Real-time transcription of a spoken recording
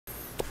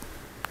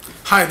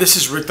Hi, this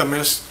is Rick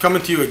Dames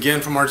coming to you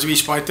again from RGV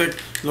Spy-Tech,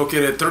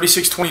 located at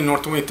 3620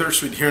 North 23rd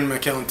Street here in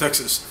McAllen,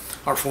 Texas.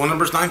 Our phone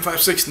number is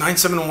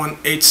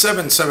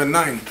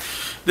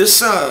 956-971-8779.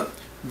 This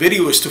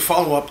video is to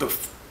follow up the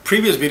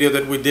previous video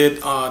that we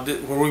did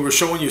where we were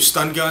showing you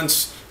stun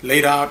guns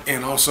laid out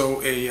and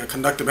also a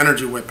conductive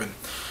energy weapon.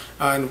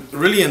 And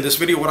really in this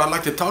video what I'd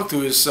like to talk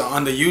to is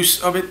on the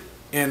use of it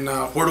and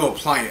where to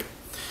apply it.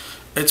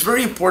 It's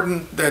very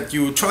important that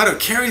you try to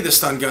carry the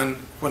stun gun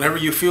whenever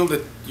you feel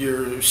that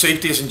your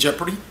safety is in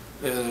jeopardy.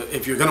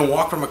 If you're going to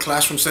walk from a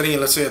classroom setting,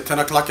 let's say at 10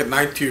 o'clock at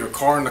night to your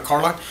car in the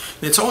car lot,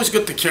 it's always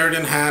good to carry it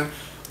in hand,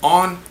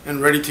 on and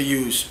ready to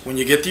use. When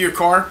you get to your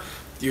car,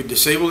 you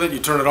disable it, you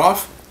turn it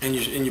off, and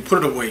you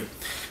put it away.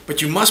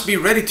 But you must be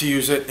ready to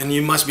use it, and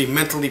you must be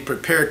mentally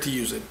prepared to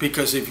use it,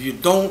 because if you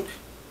don't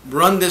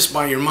run this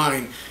by your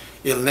mind,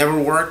 it'll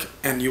never work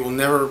and you will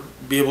never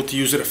be able to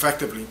use it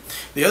effectively.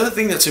 The other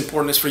thing that's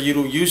important is for you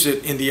to use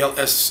it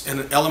as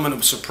an element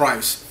of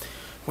surprise.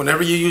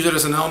 Whenever you use it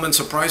as an element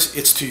of surprise,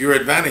 it's to your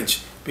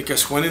advantage,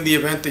 because when in the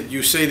event that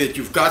you say that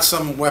you've got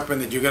some weapon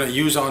that you're going to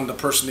use on the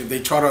person, if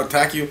they try to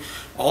attack you,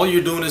 all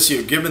you're doing is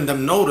you're giving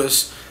them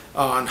notice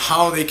on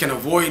how they can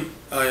avoid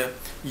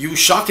you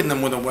shocking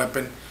them with a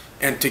weapon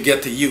and to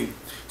get to you.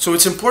 So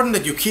it's important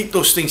that you keep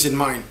those things in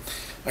mind.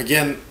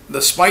 Again,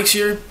 the spikes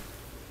here,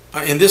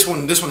 in this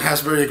one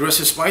has very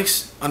aggressive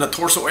spikes on the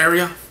torso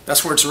area.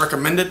 That's where it's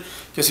recommended,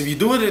 because if you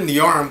do it in the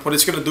arm, what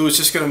it's going to do is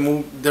just going to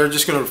move. They're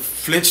just going to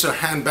flinch their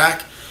hand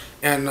back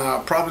and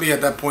probably at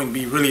that point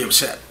be really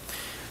upset.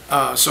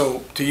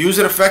 So to use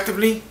it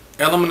effectively,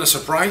 element of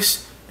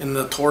surprise in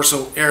the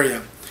torso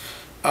area.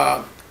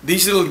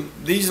 These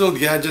little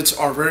gadgets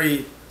are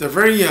very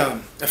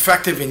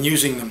effective in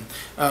using them.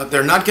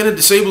 They're not going to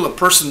disable a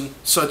person,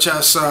 such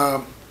as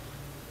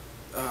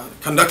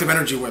conductive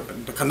energy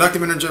weapon. The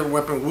conductive energy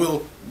weapon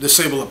will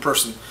disable a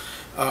person.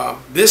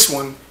 This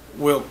one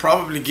will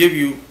probably give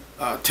you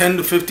 10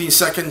 to 15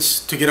 seconds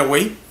to get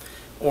away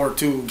or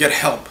to get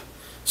help.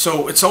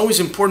 So it's always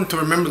important to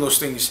remember those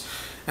things.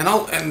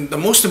 And the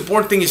most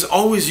important thing is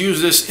always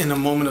use this in a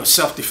moment of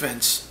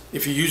self-defense.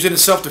 If you use it in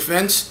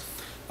self-defense,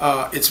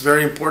 it's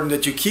very important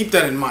that you keep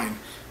that in mind,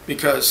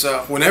 because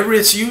whenever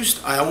it's used,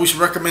 I always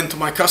recommend to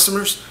my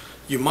customers,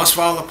 you must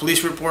file a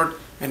police report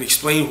and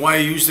explain why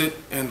you used it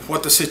and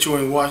what the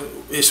situation was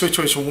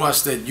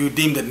that you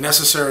deemed it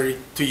necessary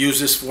to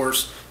use this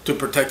force to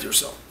protect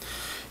yourself.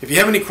 If you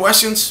have any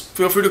questions,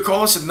 feel free to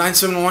call us at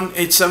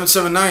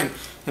 971-8779.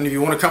 And if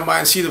you want to come by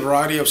and see the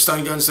variety of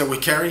stun guns that we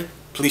carry,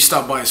 please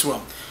stop by as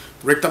well.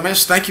 Rick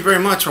Dames, thank you very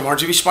much from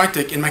RGV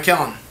Spy-Tech in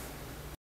McAllen.